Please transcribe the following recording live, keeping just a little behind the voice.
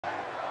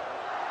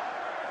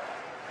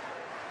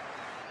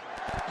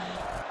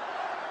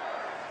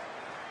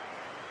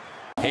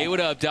Hey, what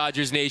up,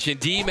 Dodgers Nation?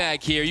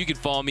 D-Mac here. You can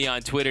follow me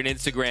on Twitter and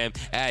Instagram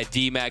at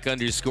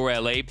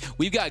DMac_LA.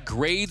 We've got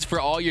grades for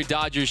all your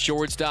Dodgers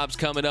shortstops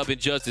coming up in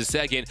just a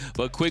second.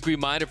 But quick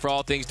reminder for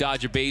all things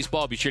Dodger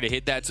baseball, be sure to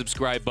hit that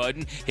subscribe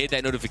button, hit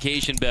that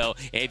notification bell,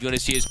 and if you want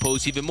to see us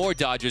post even more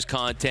Dodgers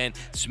content,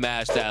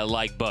 smash that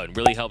like button.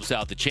 Really helps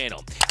out the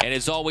channel. And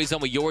as always,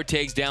 some of your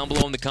takes down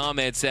below in the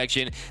comment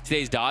section.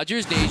 Today's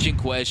Dodgers Nation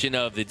question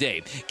of the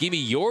day. Give me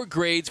your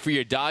grades for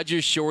your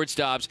Dodgers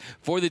shortstops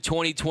for the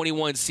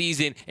 2021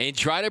 season, and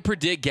try to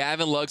predict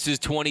Gavin Lux's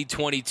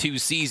 2022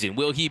 season.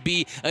 Will he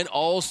be an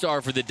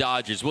all-star for the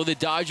Dodgers? Will the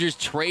Dodgers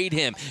trade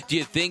him? Do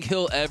you think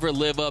he'll ever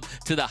live up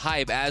to the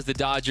hype as the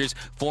Dodgers'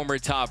 former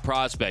top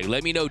prospect?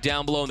 Let me know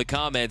down below in the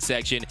comment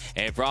section.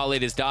 And for all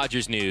latest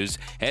Dodgers news,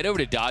 head over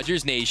to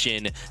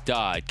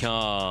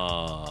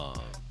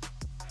DodgersNation.com.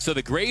 So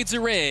the grades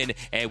are in,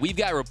 and we've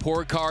got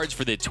report cards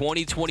for the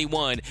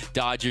 2021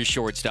 Dodgers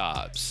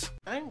shortstops.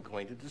 I'm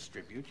going to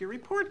distribute your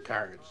report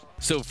cards.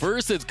 So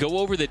first, let's go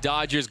over the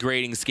Dodgers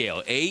grading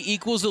scale. A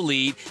equals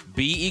elite,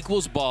 B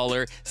equals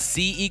baller,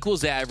 C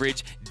equals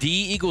average,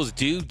 D equals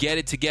dude get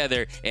it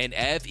together, and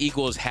F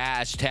equals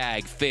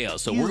hashtag fail.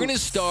 So we're going to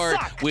start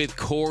with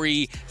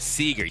Corey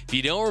Seager. If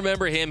you don't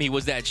remember him, he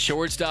was that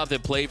shortstop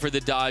that played for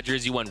the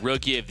Dodgers. He won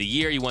Rookie of the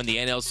Year. He won the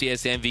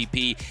NLCS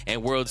MVP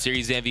and World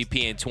Series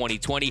MVP in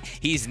 2020.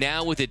 He's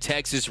now with the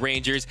Texas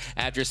Rangers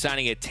after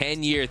signing a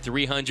 10-year,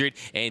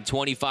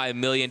 $325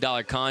 million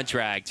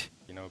contract.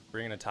 You know,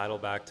 bringing a title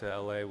back to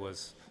LA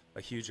was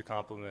a huge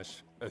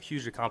accomplishment.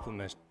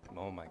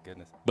 Oh my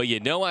goodness. But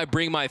you know I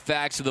bring my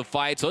facts to the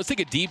fight, so let's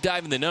take a deep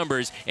dive in the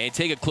numbers and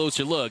take a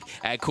closer look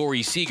at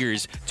Corey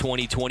Seager's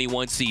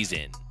 2021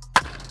 season.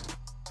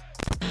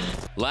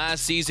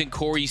 Last season,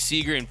 Corey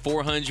Seager in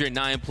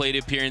 409 plate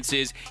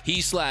appearances,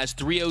 he slashed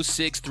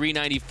 306,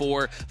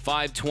 394,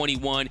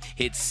 521,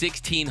 hit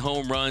 16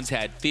 home runs,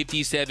 had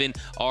 57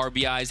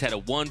 RBIs, had a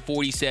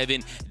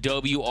 147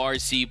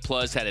 WRC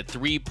plus, had a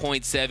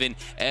 3.7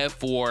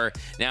 F4.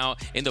 Now,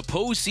 in the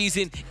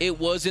postseason, it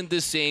wasn't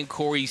the same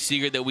Corey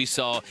Seager that we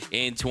saw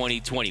in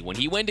 2020. When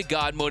he went to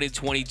God mode in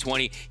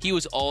 2020, he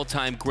was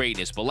all-time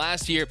greatness. But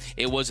last year,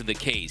 it wasn't the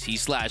case. He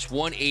slashed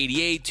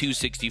 188,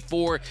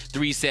 264,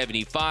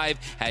 375,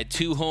 had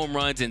 2 home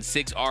runs and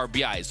 6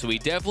 RBIs. So he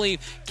definitely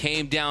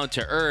came down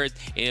to earth.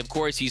 And of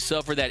course, he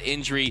suffered that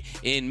injury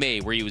in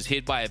May where he was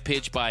hit by a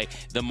pitch by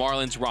the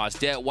Marlins' Ross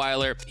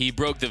Detweiler. He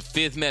broke the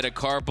 5th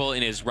metacarpal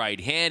in his right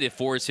hand. It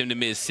forced him to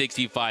miss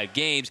 65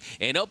 games.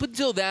 And up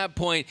until that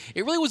point,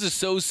 it really was a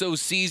so-so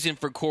season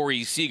for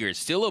Corey Seager.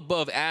 Still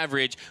above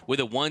average with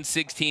a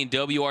 116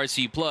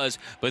 WRC plus,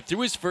 but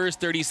through his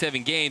first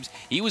 37 games,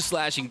 he was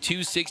slashing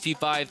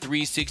 265,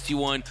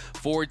 361,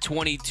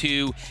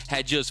 422,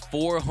 had just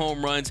 4 home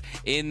runs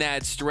in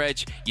that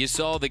stretch. You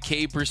saw the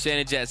K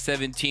percentage at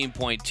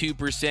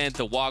 17.2%,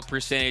 the walk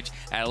percentage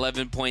at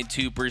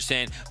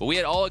 11.2%. But we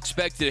had all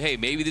expected, hey,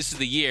 maybe this is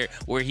the year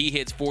where he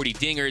hits 40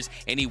 dingers,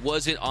 and he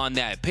wasn't on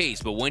that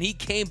pace. But when he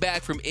came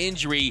back from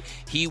injury,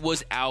 he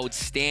was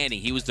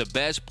outstanding. He was the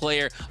best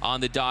player on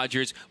the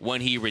Dodgers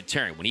when he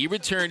returned. When he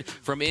returned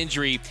from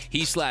injury,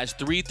 he slashed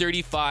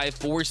 335,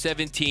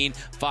 417,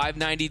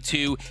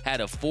 592,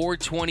 had a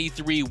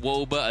 423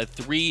 WOBA, a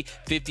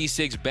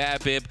 356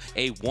 BABIP,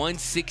 a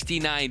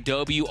 169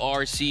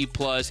 WRC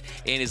plus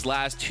in his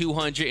last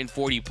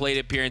 240 plate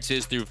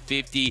appearances through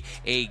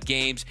 58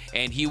 games,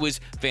 and he was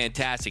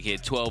fantastic. He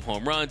had 12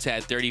 home runs,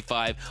 had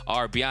 35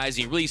 RBIs.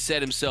 He really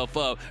set himself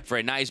up for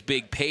a nice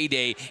big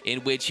payday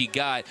in which he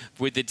got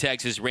with the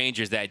Texas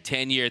Rangers, that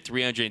 10-year,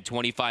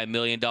 $325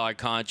 million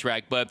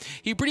contract. But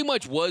he pretty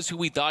much was who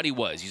we thought he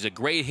was. He's a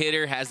great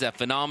hitter, has that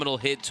phenomenal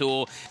hit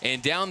tool,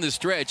 and down the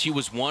stretch, he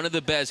was one of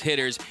the best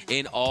hitters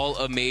in all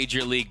of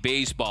Major League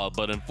Baseball.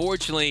 But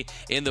unfortunately,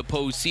 in the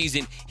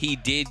postseason, he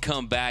did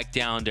come back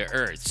down to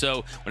earth.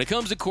 So when it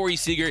comes to Corey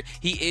Seager,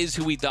 he is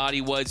who we thought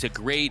he was, a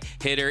great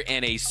hitter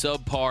and a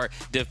subpar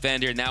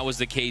defender, and that was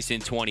the case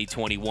in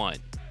 2021.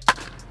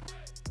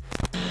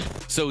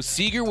 So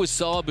Seager was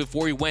solid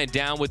before he went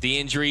down with the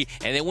injury,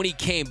 and then when he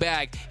came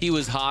back, he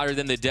was hotter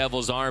than the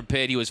devil's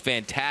armpit. He was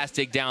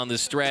fantastic down the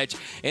stretch.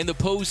 In the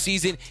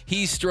postseason,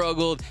 he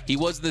struggled. He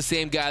wasn't the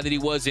same guy that he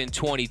was in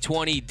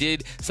 2020. He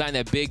did sign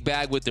that big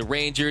bag with the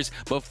Rangers,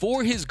 but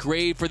for his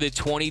grade for the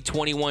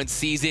 2021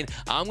 season,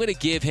 I'm going to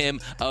give him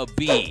a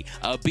B.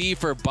 A B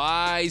for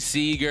bye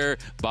Seager,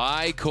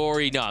 bye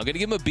Corey. No, I'm going to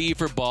give him a B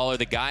for baller.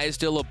 The guy is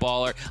still a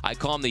baller. I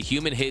call him the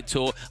human hit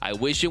tool. I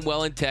wish him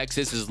well in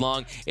Texas as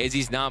long as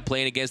he's not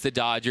playing against the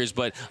Dodgers,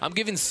 but I'm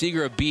giving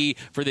Seager a B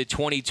for the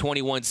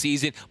 2021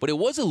 season, but it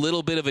was a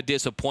little bit of a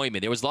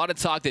disappointment. There was a lot of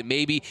talk that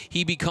maybe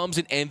he becomes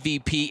an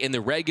MVP in the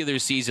regular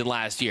season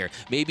last year.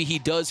 Maybe he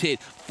does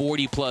hit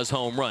 40-plus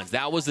home runs.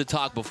 That was the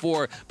talk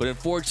before, but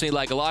unfortunately,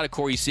 like a lot of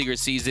Corey Seager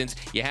seasons,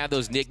 you have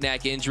those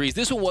knick-knack injuries.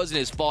 This one wasn't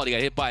his fault. He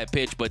got hit by a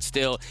pitch, but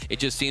still, it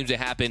just seems to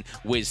happen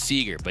with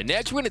Seager. But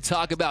next, we're going to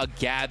talk about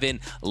Gavin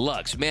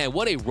Lux. Man,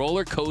 what a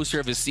roller coaster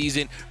of a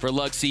season for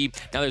Luxy.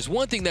 Now, there's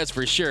one thing that's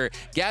for sure.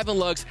 Gavin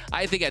Lux,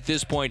 I think at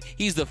this point,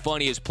 he's the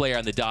funniest player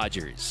on the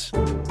Dodgers.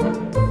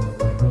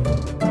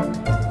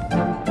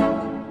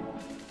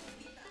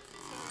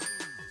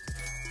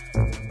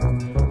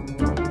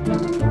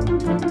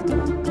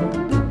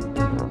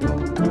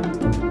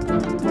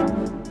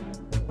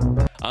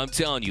 I'm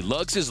telling you,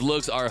 Lux's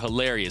looks are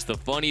hilarious. The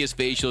funniest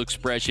facial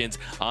expressions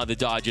on the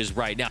Dodgers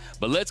right now.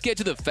 But let's get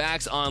to the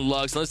facts on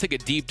Lux. Let's take a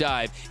deep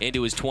dive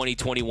into his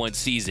 2021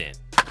 season.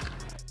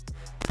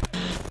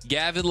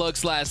 Gavin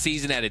Lux last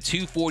season had a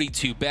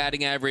 .242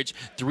 batting average,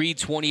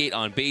 .328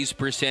 on base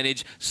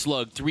percentage,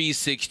 slugged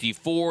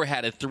 .364,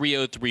 had a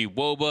 .303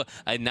 WOBA,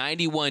 a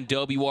 .91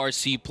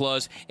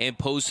 WRC+, and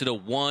posted a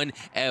 .1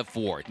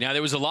 F4. Now,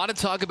 there was a lot of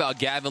talk about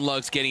Gavin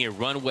Lux getting a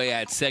runway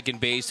at second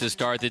base to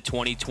start the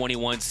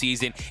 2021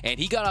 season, and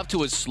he got off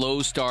to a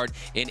slow start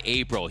in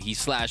April. He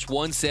slashed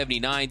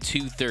 .179,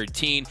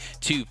 .213,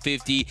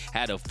 .250,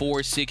 had a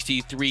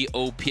 .463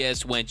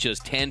 OPS, went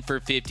just 10 for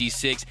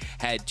 56,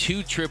 had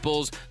 2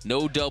 triples,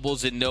 no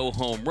doubles, and no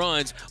home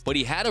runs, but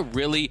he had a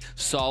really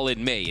solid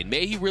May. In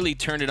May, he really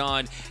turned it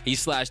on. He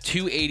slashed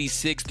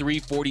 .286,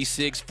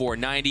 .346,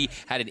 .490,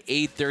 had an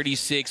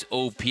 .836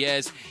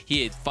 OPS.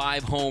 He had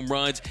 5 home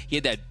runs. He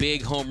had that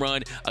big home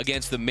run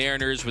against the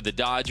Mariners with the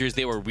Dodgers.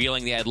 They were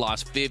reeling. They had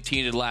lost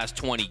 15 of the last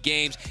 20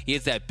 games. He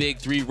hits that big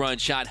 3-run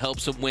shot,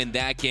 helps him win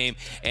that game,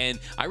 and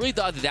I really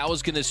thought that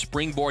was going to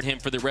springboard him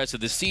for the rest of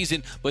the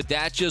season, but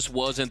that just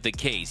wasn't the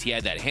case. He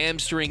had that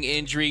hamstring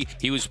injury.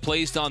 He was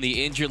placed on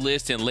the injured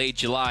list in late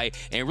July,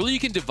 and really you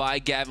can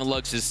divide Gavin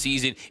Lux's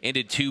season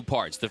into 2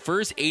 parts. The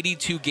first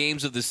 82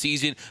 games of the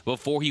season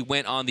before he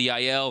went on the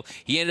IL,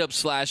 he ended up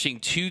slashing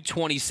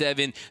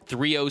 .227,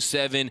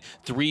 .307,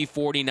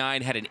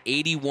 .349, had an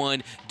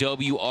 81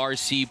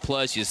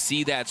 WRC+. You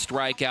see that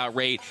strikeout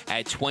rate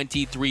at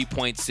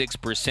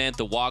 23.6%,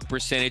 the walk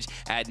percentage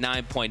at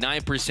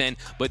 9.9%,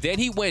 but then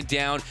he went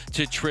down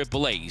to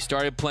AAA. He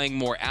started playing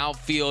more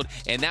outfield,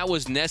 and that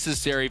was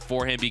necessary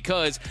for him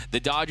because the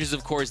Dodgers,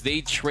 of course,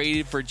 they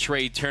traded for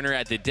Trey Turner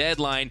at the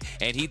deadline,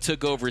 and he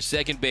took over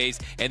second base,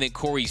 and then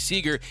Corey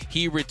Seager,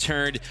 he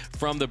returned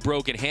from the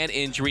broken hand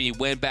injury. He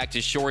went back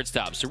to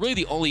shortstop. So really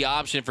the only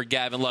option for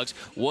Gavin Lux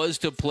was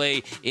to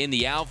play in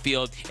the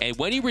outfield, and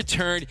when he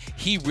returned,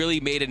 he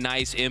really made a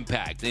nice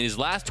impact. In his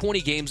last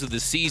 20 games of the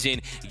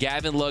season,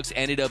 Gavin Lux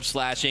ended up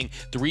slashing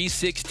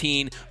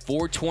 .316,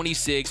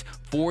 .426,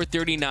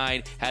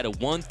 .439, had a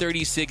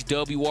 .136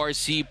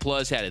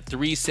 WRC+, had a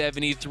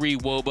 .373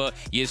 WOBA.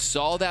 You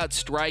saw that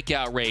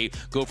strikeout rate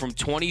go from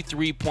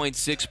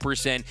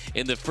 23.6%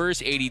 in the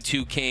first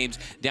 82 games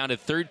down to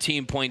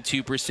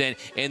 13.2%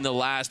 in the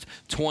last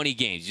 20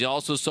 games. You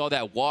also saw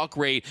that walk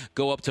rate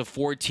go up to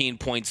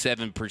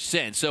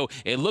 14.7%. So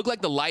it looked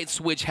like the light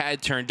switch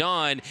had turned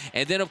on,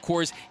 and then, of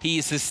course, he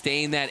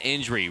sustained that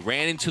injury,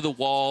 ran into the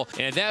wall,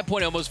 and at that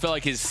point, it almost felt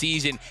like his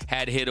season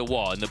had hit a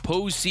wall. In the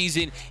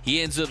postseason,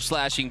 he ends up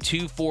slashing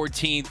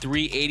 .214,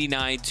 .389,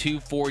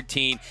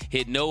 .214,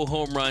 hit no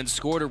home runs,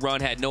 scored a run,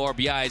 had no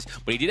RBIs,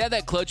 but he did have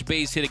that clutch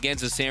base hit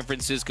against the San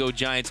Francisco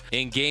Giants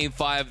in Game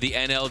 5 of the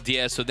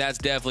NLDS, so that's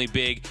definitely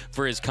big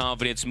for his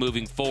confidence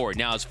moving forward.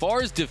 Now, as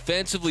far as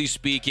defensively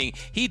speaking,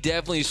 he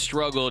definitely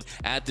struggled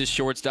at the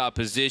shortstop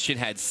position,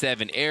 had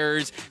 7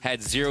 errors,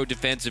 had 0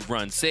 defensive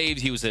run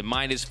saves. He was at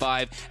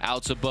 -5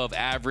 outs above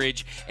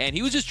average, and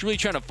he was just really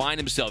trying to find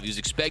himself. He was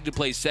expected to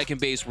play second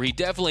base, where he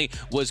definitely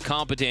was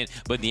competent,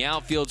 but in the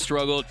outfield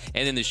struggled,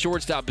 and in the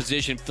shortstop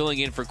position, filling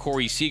in for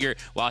Corey Seager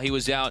while he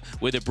was out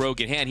with a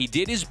broken hand. He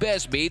did his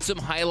best, made some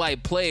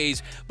highlight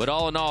plays, but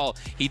all in all,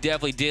 he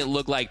definitely didn't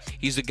look like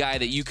he's a guy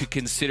that you could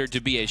consider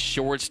to be a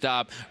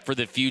shortstop for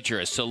the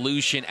future, a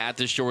solution at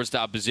the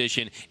shortstop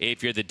position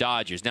if you're the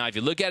Dodgers. Now, if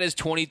you look at his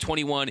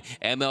 2021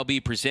 MLB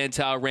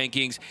percentile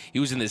rankings, he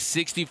was in the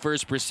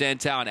 61st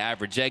percentile in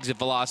average exit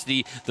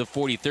velocity, the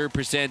 43rd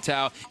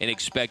percentile in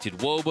expected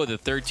WOBA, the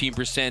 13th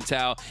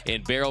percentile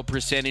in barrel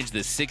percentage,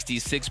 the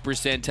 66th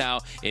percentile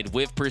in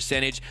whiff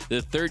percentage,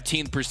 the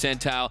 13th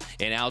percentile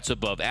in outs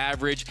above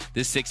average,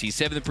 the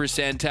 67th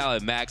percentile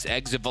in max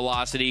exit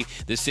velocity,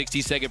 the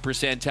 62nd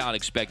percentile in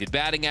expected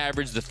batting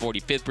average, the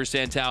 45th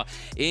percentile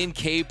in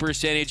K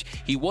percentage.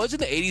 He was in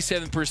the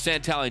 87th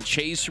percentile in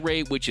chase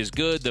rate, which is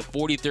good, the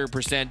 43rd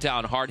percentile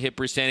in hard hit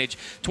percentage,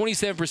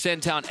 27th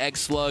percentile in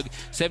X slug,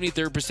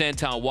 73rd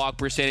percentile in walk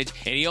percentage,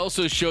 and he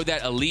also showed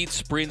that elite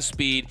sprint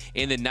speed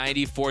in the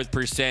 94th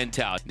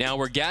percentile. Now,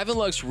 where Gavin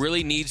Lux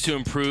really needs to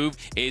improve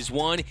is,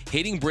 one,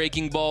 hitting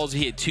breaking balls.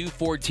 He hit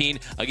 .214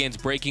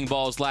 against breaking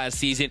balls last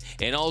season,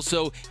 and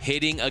also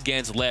hitting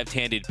against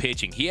left-handed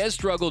pitching. He has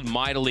struggled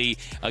mightily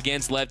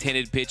against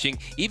left-handed pitching,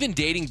 even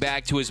dating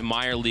back to his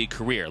minor league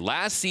career.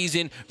 Last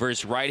season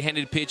versus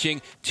right-handed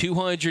pitching,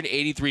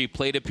 283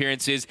 plate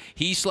appearances.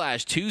 He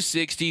slashed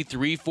 .260,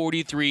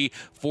 .343,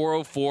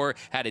 .404,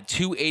 had a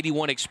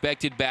 .281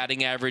 expected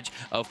batting average,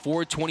 a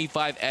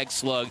 .425 X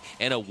slug,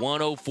 and a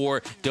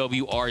 .104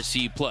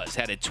 WRC+.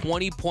 Had a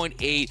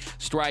 20.8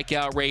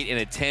 strikeout rate and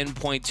a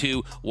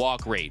 10.2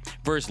 walk rate.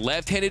 Versus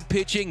left-handed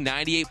pitching,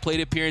 98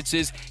 plate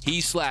appearances,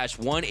 he slashed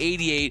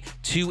 188,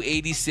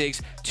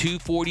 286,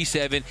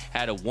 247,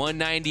 had a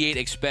 198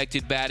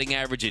 expected batting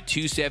average, a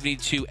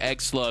 272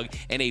 xSlug,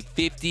 and a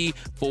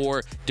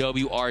 54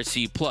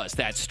 WRC+.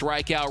 That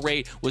strikeout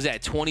rate was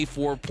at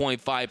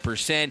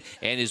 24.5%,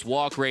 and his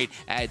walk rate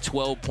at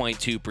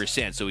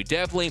 12.2%. So he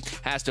definitely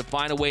has to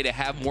find a way to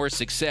have more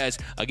success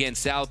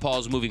against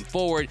southpaws moving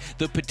forward.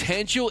 The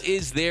potential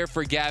is there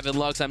for Gavin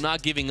Lux. I'm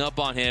not giving up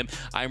on him.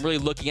 I'm really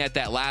looking at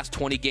that last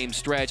 20-game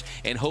stretch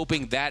and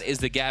hoping that is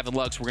the Gavin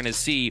Lux we're going to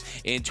see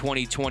in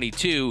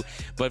 2022.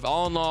 But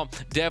all in all,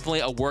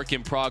 definitely a work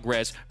in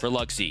progress for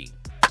Luxy.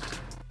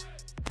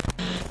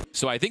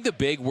 So I think the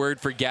big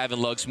word for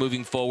Gavin Lux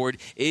moving forward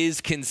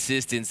is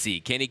consistency.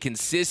 Can he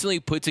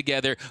consistently put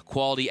together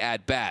quality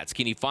at-bats?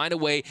 Can he find a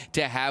way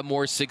to have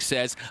more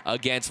success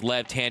against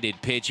left-handed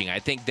pitching? I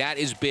think that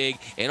is big.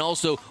 And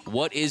also,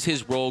 what is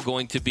his role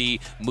going to be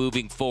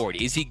moving forward?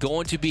 Is he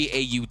going to be a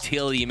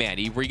utility man?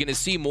 We're going to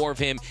see more of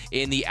him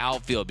in the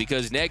outfield,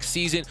 because next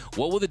season,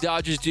 what will the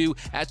Dodgers do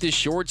at the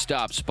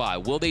shortstop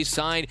spot? Will they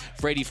sign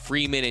Freddie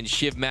Freeman and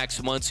shift Max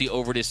Muncy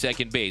over to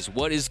second base?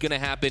 What is going to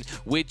happen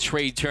with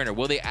Trey Turner?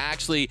 Will they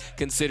actually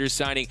consider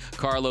signing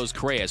Carlos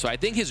Correa? So I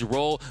think his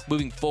role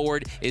moving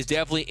forward is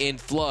definitely in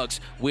flux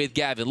with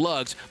Gavin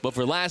Lux. But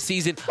for last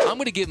season, I'm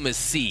going to give him a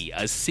C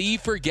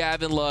for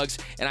Gavin Lux.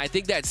 And I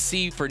think that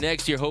C for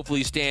next year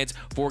hopefully stands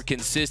for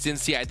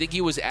consistency. I think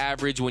he was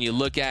average when you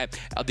look at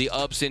the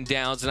ups and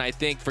downs. And I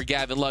think for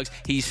Gavin Lux,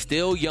 he's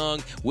still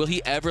young. Will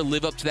he ever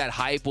live up to that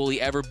hype? Will he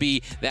ever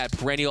be that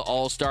perennial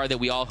all-star that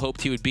we all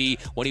hoped he would be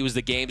when he was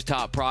the game's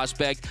top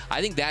prospect?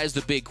 I think that is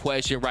the big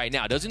question right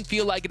now. Doesn't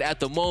feel like it at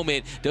the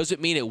moment.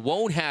 Doesn't mean it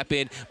won't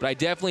happen, but I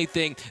definitely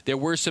think there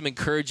were some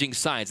encouraging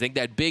signs. I think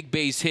that big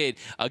base hit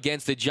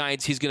against the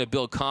Giants, he's going to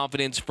build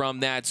confidence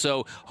from that.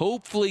 So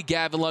hopefully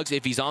Gavin Lux,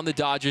 if he's on the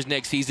Dodgers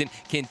next season,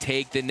 can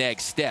take the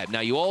next step. Now,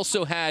 you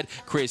also had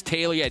Chris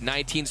Taylor. He had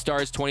 19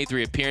 starts,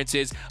 23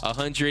 appearances,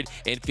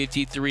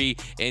 153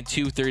 and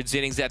 2/3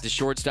 innings at the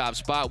shortstop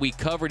spot. We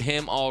covered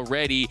him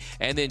already.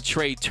 And then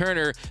Trey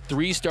Turner,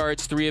 3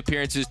 starts, 3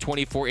 appearances,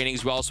 24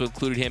 innings. We also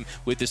included him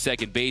with the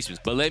second baseman.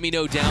 But let me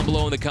know down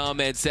below in the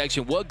comment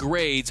section, what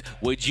grades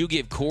would you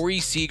give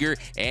Corey Seager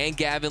and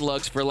Gavin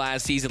Lux for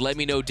last season? Let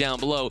me know down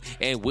below.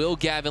 And will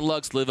Gavin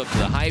Lux live up to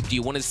the hype? Do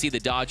you want to see the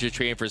Dodgers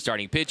trade him for a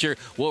starting pitcher?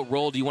 What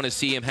role do you want to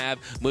see him have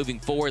moving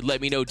forward?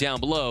 Let me know down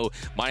below.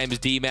 My name is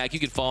D-Mac.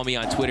 You can follow me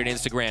on Twitter and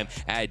Instagram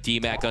at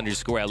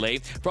DMac_LA.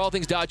 For all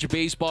things Dodger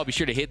baseball, be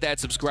sure to hit that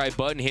subscribe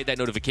button, hit that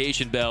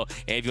notification bell.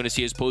 And if you want to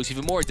see us post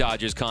even more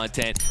Dodgers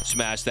content,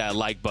 smash that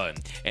like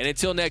button. And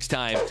until next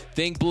time,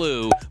 think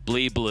blue,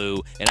 bleed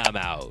blue, and I'm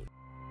out.